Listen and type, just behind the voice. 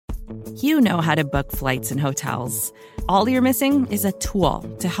You know how to book flights and hotels. All you're missing is a tool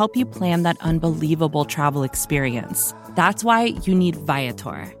to help you plan that unbelievable travel experience. That's why you need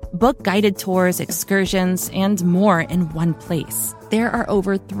Viator. Book guided tours, excursions, and more in one place. There are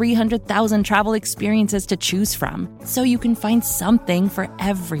over 300,000 travel experiences to choose from, so you can find something for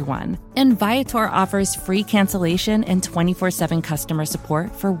everyone. And Viator offers free cancellation and 24/7 customer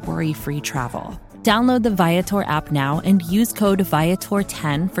support for worry-free travel. Download the Viator app now and use code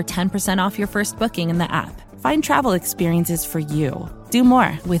Viator10 for 10% off your first booking in the app. Find travel experiences for you. Do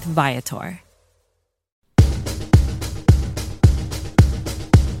more with Viator.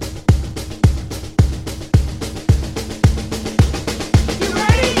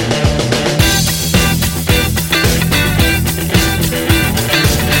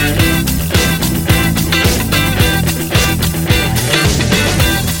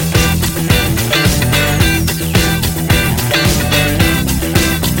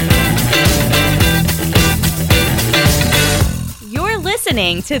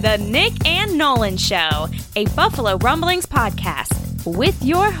 Listening to the Nick and Nolan Show, a Buffalo Rumblings podcast with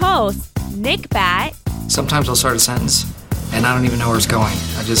your host, Nick Bat. Sometimes I'll start a sentence and I don't even know where it's going.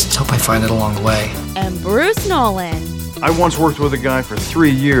 I just hope I find it along the way. And Bruce Nolan. I once worked with a guy for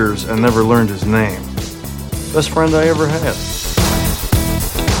 3 years and never learned his name. Best friend I ever had.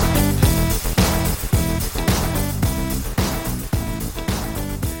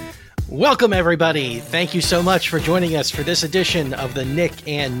 Welcome, everybody. Thank you so much for joining us for this edition of the Nick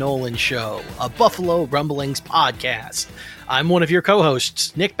and Nolan Show, a Buffalo Rumblings podcast. I'm one of your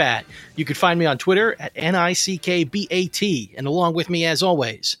co-hosts, Nick Bat. You can find me on Twitter at NICKBAT, and along with me, as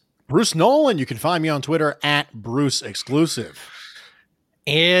always, Bruce Nolan. You can find me on Twitter at Bruce Exclusive.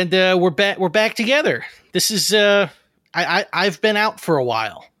 And we're back together. This is I've been out for a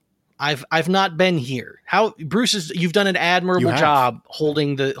while. I've not been here. How, Bruce, you've done an admirable job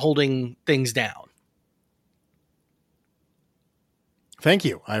holding things down. Thank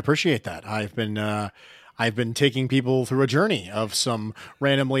you. I appreciate that. I've been taking people through a journey of some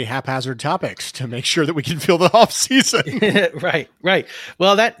randomly haphazard topics to make sure that we can fill the off season. Right.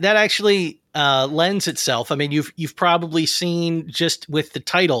 Well, that actually lends itself. I mean, you've probably seen just with the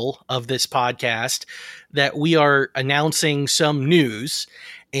title of this podcast that we are announcing some news.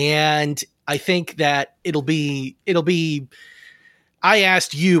 And I think that it'll be, I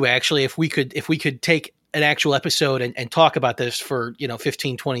asked you actually if we could take an actual episode and talk about this for,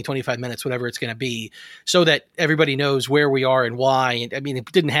 15, 20, 25 minutes, whatever it's going to be, so that everybody knows where we are and why. I mean,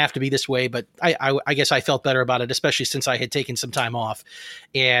 it didn't have to be this way, but I guess I felt better about it, especially since I had taken some time off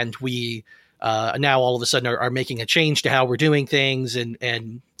and we now all of a sudden are making a change to how we're doing things.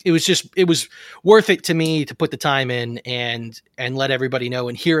 And it was worth it to me to put the time in and let everybody know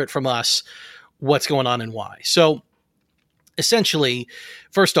and hear it from us what's going on and why. So essentially,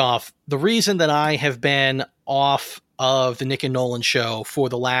 first off, the reason that I have been off of the Nick and Nolan Show for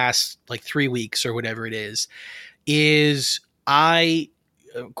the last 3 weeks or whatever it is I,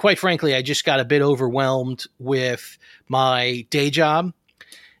 quite frankly, I just got a bit overwhelmed with my day job.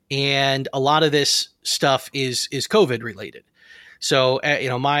 And a lot of this stuff is COVID related. So,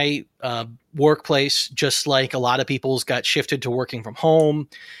 my workplace, just like a lot of people's, got shifted to working from home.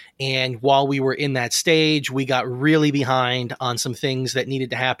 And while we were in that stage, we got really behind on some things that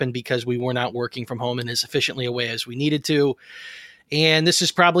needed to happen because we were not working from home in as efficiently a way as we needed to. And this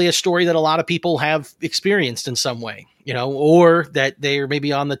is probably a story that a lot of people have experienced in some way, or that they're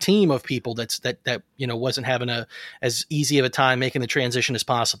maybe on the team of people that wasn't having as easy of a time making the transition as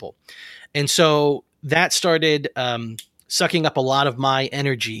possible. And so that started sucking up a lot of my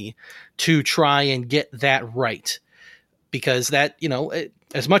energy to try and get that right. Because that,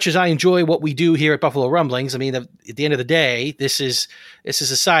 as much as I enjoy what we do here at Buffalo Rumblings, I mean, at the end of the day, this is a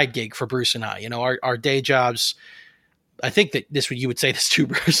side gig for Bruce and I. Our day jobs. I think that you would say this too,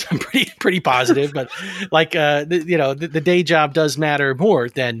 Bruce. I'm pretty positive, but the day job does matter more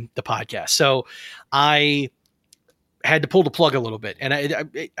than the podcast. So I had to pull the plug a little bit, and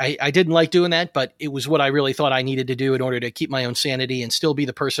I didn't like doing that, but it was what I really thought I needed to do in order to keep my own sanity and still be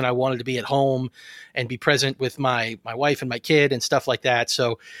the person I wanted to be at home and be present with my wife and my kid and stuff like that.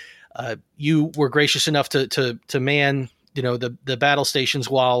 So you were gracious enough to man, the battle stations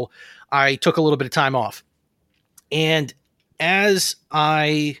while I took a little bit of time off. And as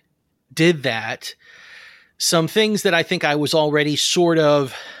I did that, some things that I think I was already sort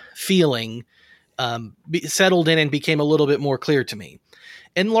of feeling settled in and became a little bit more clear to me.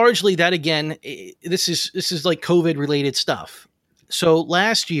 And largely that, again, this is like COVID related stuff. So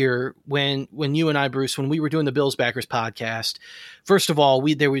last year when you and I, Bruce, when we were doing the Bills Backers podcast, first of all,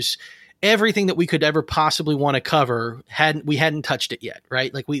 there was everything that we could ever possibly want to cover we hadn't touched it yet,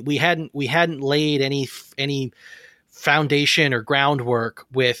 right? Like we hadn't laid any foundation or groundwork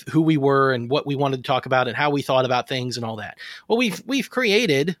with who we were and what we wanted to talk about and how we thought about things and all that. Well, we've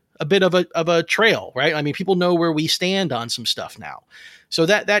created a bit of a trail, right? I mean, people know where we stand on some stuff now. So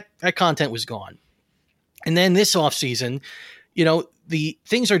that content was gone. And then this off season, the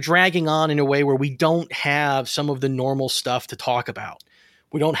things are dragging on in a way where we don't have some of the normal stuff to talk about.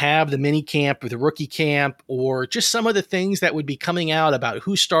 We don't have the mini camp or the rookie camp or just some of the things that would be coming out about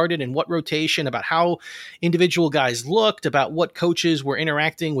who started and what rotation, about how individual guys looked, about what coaches were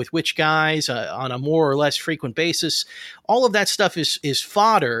interacting with which guys on a more or less frequent basis. All of that stuff is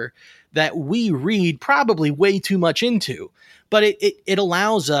fodder that we read probably way too much into, but it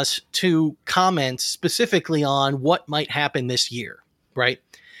allows us to comment specifically on what might happen this year, right?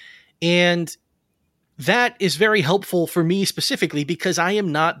 And that is very helpful for me specifically because I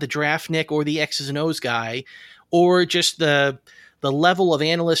am not the draft Nick or the X's and O's guy, or just the level of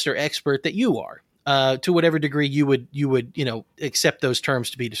analyst or expert that you are, to whatever degree you would accept those terms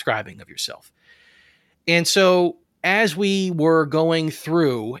to be describing of yourself. And so as we were going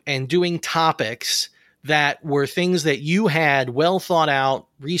through and doing topics that were things that you had well thought out,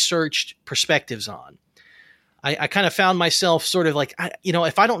 researched perspectives on, I kind of found myself sort of like,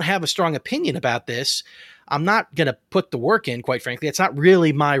 if I don't have a strong opinion about this, I'm not going to put the work in, quite frankly. It's not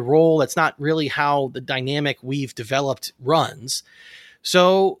really my role. That's not really how the dynamic we've developed runs.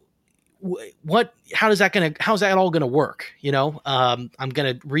 So how's that all going to work? I'm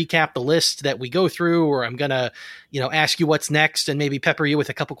going to recap the list that we go through, or I'm going to, ask you what's next and maybe pepper you with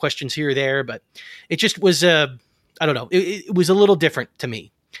a couple questions here or there. But it just was, I don't know. It was a little different to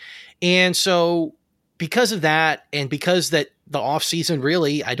me. And so, because of that, and because that the off season,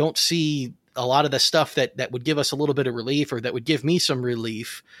 really, I don't see a lot of the stuff that would give us a little bit of relief, or that would give me some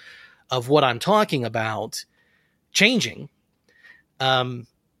relief of what I'm talking about changing.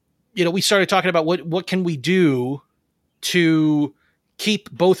 We started talking about what can we do to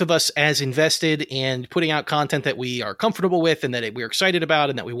keep both of us as invested and putting out content that we are comfortable with and that we're excited about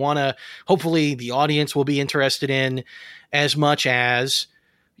and that we want to, hopefully the audience will be interested in as much as,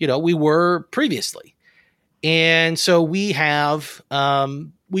 we were previously. And so we have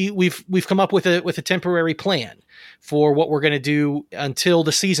we've come up with a temporary plan for what we're going to do until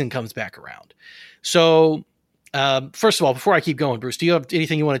the season comes back around. So first of all, before I keep going, Bruce, do you have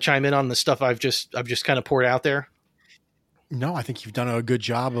anything you want to chime in on the stuff I've just kind of poured out there? No, I think you've done a good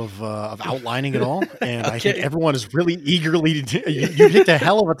job of outlining it all, and okay. I think everyone is really eagerly. You picked a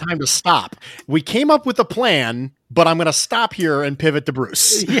hell of a time to stop. We came up with a plan, but I'm going to stop here and pivot to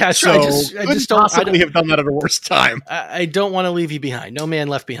Bruce. Yeah, so I just don't possibly have done that at a worse time. I don't want to leave you behind. No man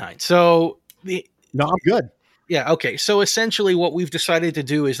left behind. So no, I'm good. Yeah. Okay. So essentially what we've decided to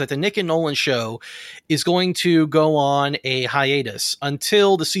do is that the Nick and Nolan Show is going to go on a hiatus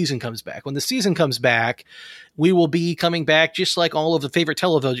until the season comes back. When the season comes back, we will be coming back just like all of your favorite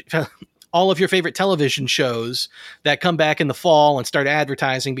television shows that come back in the fall and start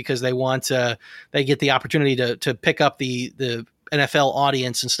advertising because they get the opportunity to pick up the NFL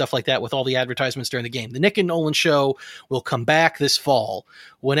audience and stuff like that with all the advertisements during the game. The Nick and Nolan Show will come back this fall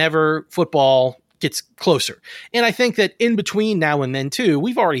whenever football gets closer. And I think that in between now and then too,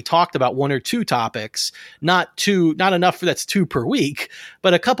 we've already talked about one or two topics, not enough that's two per week,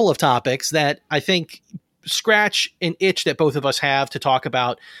 but a couple of topics that I think scratch an itch that both of us have to talk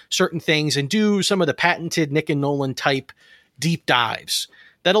about certain things and do some of the patented Nick and Nolan type deep dives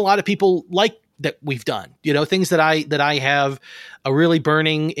that a lot of people like that we've done, things that I have a really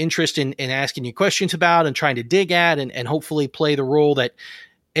burning interest in asking you questions about and trying to dig at and hopefully play the role that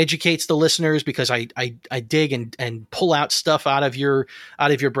educates the listeners, because I dig and pull out stuff out of your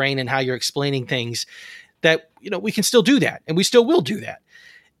brain and how you're explaining things that, we can still do that and we still will do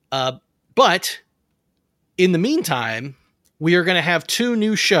that. But in the meantime, we are going to have two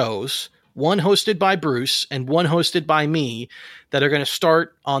new shows, one hosted by Bruce and one hosted by me, that are going to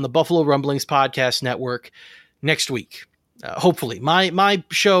start on the Buffalo Rumblings Podcast Network next week. Hopefully. My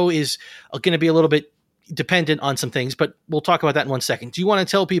show is going to be a little bit dependent on some things, but we'll talk about that in 1 second. Do you want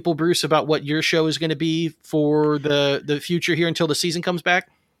to tell people, Bruce, about what your show is going to be for the future here until the season comes back?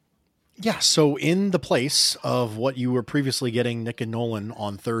 Yeah, so in the place of what you were previously getting Nick and Nolan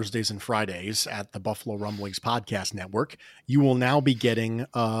on Thursdays and Fridays at the Buffalo Rumblings Podcast Network, you will now be getting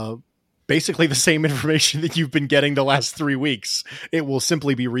basically the same information that you've been getting the last 3 weeks. It will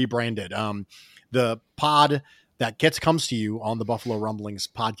simply be rebranded. The pod that comes to you on the Buffalo Rumblings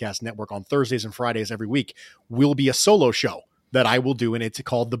Podcast Network on Thursdays and Fridays every week will be a solo show that I will do, and it's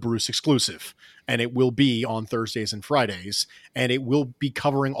called the Bruce Exclusive. And it will be on Thursdays and Fridays. And it will be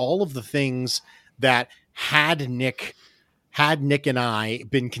covering all of the things that had Nick and I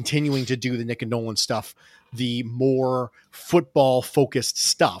been continuing to do the Nick and Nolan stuff, the more football focused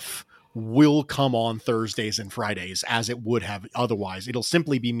stuff will come on Thursdays and Fridays as it would have otherwise. It'll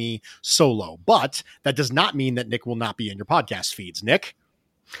simply be me solo, but that does not mean that Nick will not be in your podcast feeds. Nick?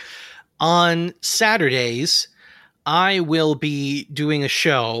 On Saturdays, I will be doing a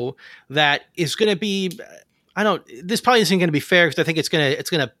show that is going to be, this probably isn't going to be fair because I think it's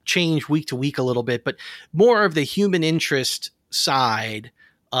going to change week to week a little bit, but more of the human interest side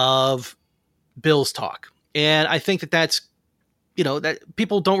of Bills talk. And I think that's, that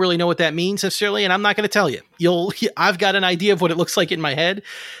people don't really know what that means necessarily. And I'm not going to tell you. I've got an idea of what it looks like in my head.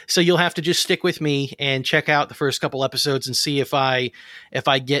 So you'll have to just stick with me and check out the first couple episodes and see if I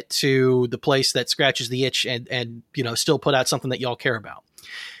get to the place that scratches the itch and still put out something that y'all care about.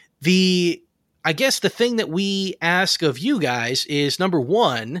 I guess the thing that we ask of you guys is, number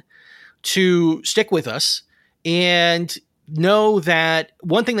one, to stick with us and know that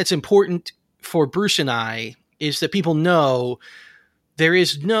one thing that's important for Bruce and I is that people know there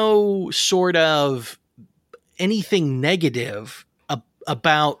is no sort of anything negative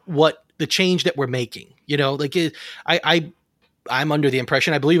about what the change that we're making. I'm under the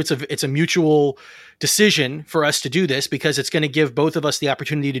impression, I believe it's a mutual decision for us to do this because it's going to give both of us the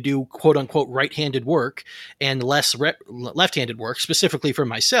opportunity to do quote unquote right-handed work and less left-handed work, specifically for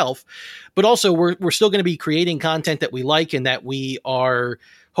myself. But also we're still going to be creating content that we like and that we are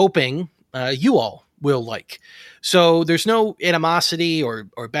hoping you all will like. So there's no animosity or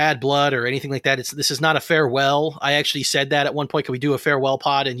bad blood or anything like that. This is not a farewell. I actually said that at one point. Can we do a farewell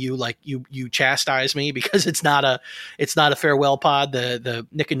pod? And you chastise me because it's not a farewell pod. The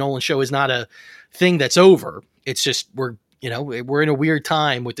Nick and Nolan show is not a thing that's over. It's just we're in a weird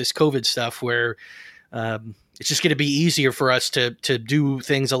time with this COVID stuff where it's just going to be easier for us to do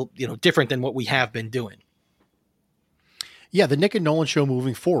things different than what we have been doing. Yeah, the Nick and Nolan show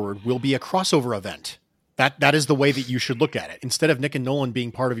moving forward will be a crossover event. That is the way that you should look at it. Instead of Nick and Nolan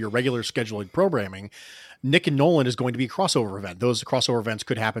being part of your regular scheduled programming, Nick and Nolan is going to be a crossover event. Those crossover events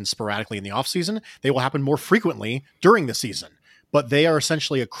could happen sporadically in the off season. They will happen more frequently during the season, but they are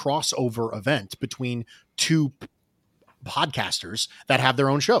essentially a crossover event between two podcasters that have their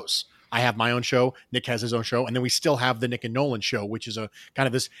own shows. I have my own show. Nick has his own show. And then we still have the Nick and Nolan show, which is a kind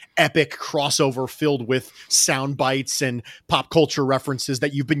of this epic crossover filled with sound bites and pop culture references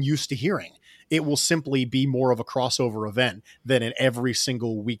that you've been used to hearing. It will simply be more of a crossover event than an every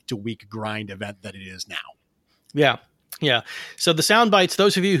single week to week grind event that it is now. Yeah. Yeah. So the sound bites,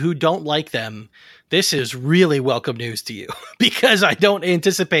 those of you who don't like them, this is really welcome news to you because I don't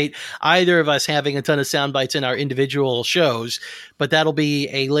anticipate either of us having a ton of sound bites in our individual shows, but that'll be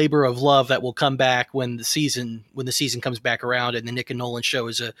a labor of love that will come back when the season comes back around and the Nick and Nolan show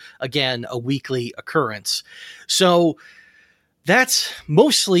is again a weekly occurrence. So that's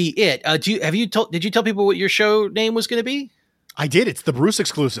mostly it. Did you tell people what your show name was going to be? I did. It's the Bruce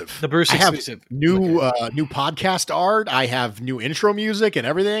Exclusive. The Bruce Exclusive. I have new podcast art. I have new intro music and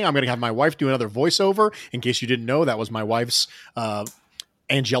everything. I'm going to have my wife do another voiceover. In case you didn't know, that was my wife's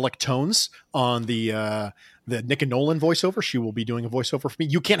angelic tones on the Nick and Nolan voiceover. She will be doing a voiceover for me.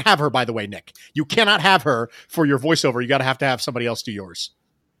 You can't have her, by the way, Nick. You cannot have her for your voiceover. You got to have somebody else do yours.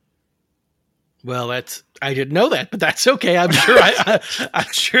 Well, I didn't know that, but that's okay. I'm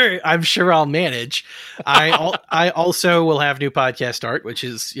sure I'm sure I'll manage. I also will have new podcast art, which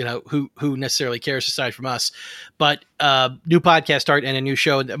is, who necessarily cares aside from us, but new podcast art and a new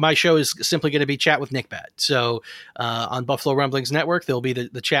show. My show is simply going to be Chat with Nick Bat. So on Buffalo Rumblings Network, there'll be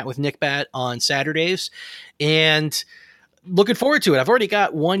the Chat with Nick Bat on Saturdays, and looking forward to it. I've already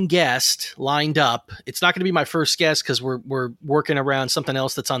got one guest lined up. It's not going to be my first guest because we're working around something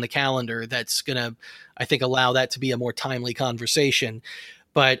else that's on the calendar that's going to, I think, allow that to be a more timely conversation.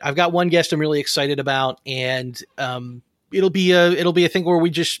 But I've got one guest I'm really excited about, and it'll be a thing where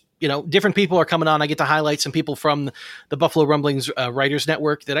we just, different people are coming on. I get to highlight some people from the Buffalo Rumblings Writers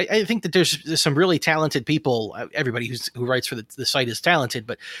Network that I think that there's some really talented people. Everybody who writes for the site is talented,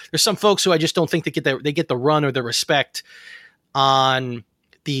 but there's some folks who I just don't think they get the run or the respect on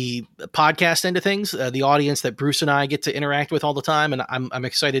the podcast end of things, the audience that Bruce and I get to interact with all the time. And I'm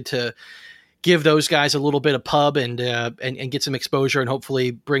excited to give those guys a little bit of pub and get some exposure and hopefully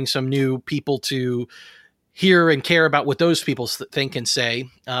bring some new people to hear and care about what those people think and say.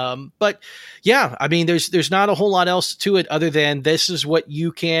 But yeah, I mean, there's not a whole lot else to it other than this is what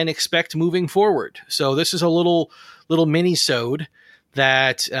you can expect moving forward. So this is a little mini-sode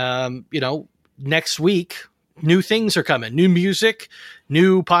that, next week, new things are coming, new music,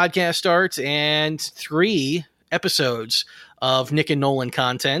 new podcast starts, and 3 episodes of Nick and Nolan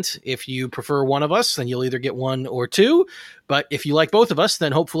content. If you prefer one of us, then you'll either get 1 or 2. But if you like both of us,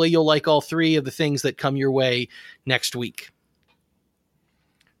 then hopefully you'll like all 3 of the things that come your way next week.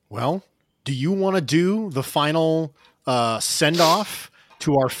 Well, do you want to do the final send-off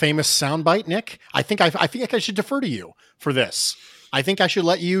to our famous soundbite, Nick? I think I should defer to you for this. I think I should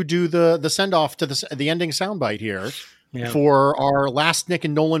let you do the send-off to the ending soundbite here for our last Nick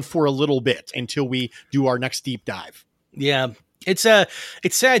and Nolan for a little bit until we do our next deep dive. Yeah, it's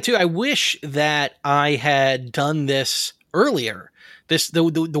sad too. I wish that I had done this earlier.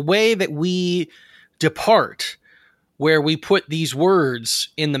 The way that we depart, where we put these words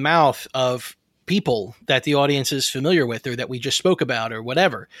in the mouth of people that the audience is familiar with, or that we just spoke about, or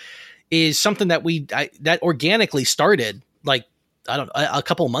whatever, is something that that organically started like, I don't know, a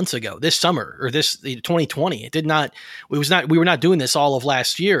couple of months ago, this summer, or this 2020. We were not doing this all of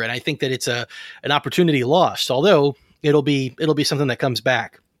last year. And I think that it's an opportunity lost, although it'll be something that comes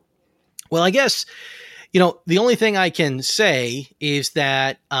back. Well, I guess, the only thing I can say is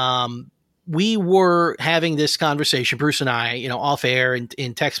that, we were having this conversation, Bruce and I, off air and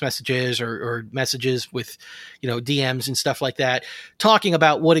in text messages or messages with, DMs and stuff like that, talking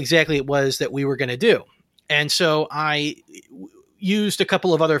about what exactly it was that we were going to do. And so I used a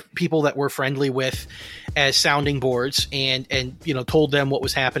couple of other people that we're friendly with as sounding boards and told them what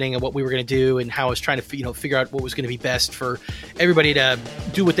was happening and what we were going to do and how I was trying to, figure out what was going to be best for everybody to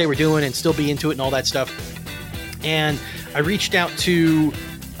do what they were doing and still be into it and all that stuff. And I reached out to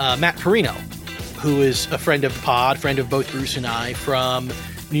Matt Perino, who is a friend of the pod, friend of both Bruce and I, from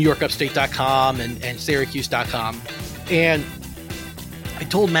NewYorkUpstate.com and Syracuse.com. And I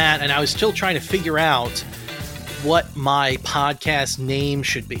told Matt, and I was still trying to figure out what my podcast name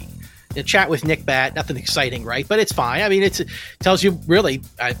should be. A chat with Nick Bat, nothing exciting, right? But it's fine. I mean, it tells you really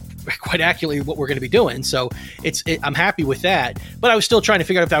quite accurately what we're going to be doing. So I'm happy with that. But I was still trying to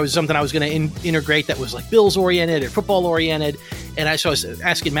figure out if that was something I was going to integrate that was like Bills oriented or football oriented. And I was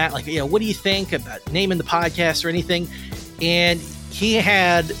asking Matt, like, what do you think about naming the podcast or anything? And he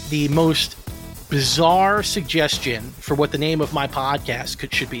had the most bizarre suggestion for what the name of my podcast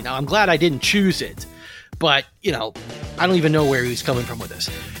should be. Now, I'm glad I didn't choose it, but, I don't even know where he was coming from with this.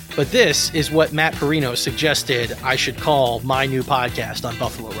 But this is what Matt Perino suggested I should call my new podcast on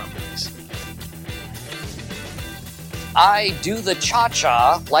Buffalo Rumblings. I do the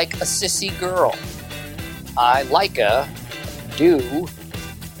cha-cha like a sissy girl. I do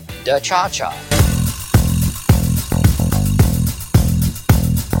the cha-cha.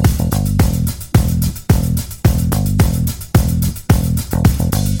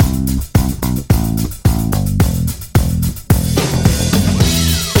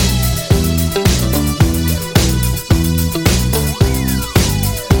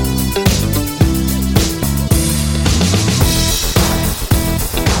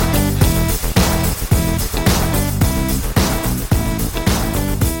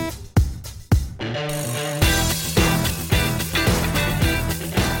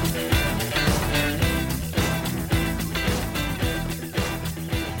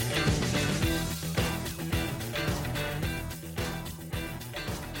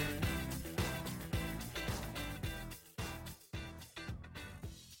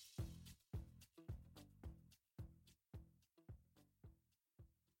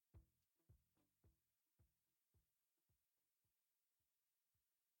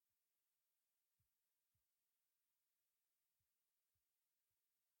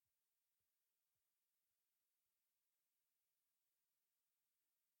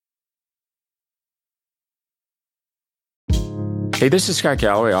 Hey, this is Scott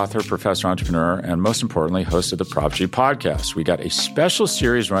Galloway, author, professor, entrepreneur, and most importantly, host of the Prop G podcast. We got a special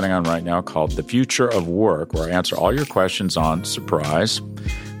series running on right now called The Future of Work, where I answer all your questions on, surprise,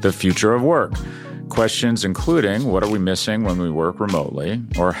 the future of work. Questions including, what are we missing when we work remotely?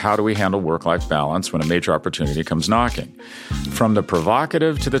 Or how do we handle work-life balance when a major opportunity comes knocking? From the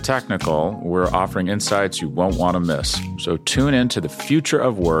provocative to the technical, we're offering insights you won't want to miss. So tune in to The Future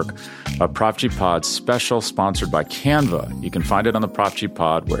of Work, a Prop G Pod special sponsored by Canva. You can find it on the Prop G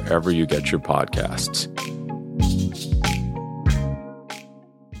Pod wherever you get your podcasts.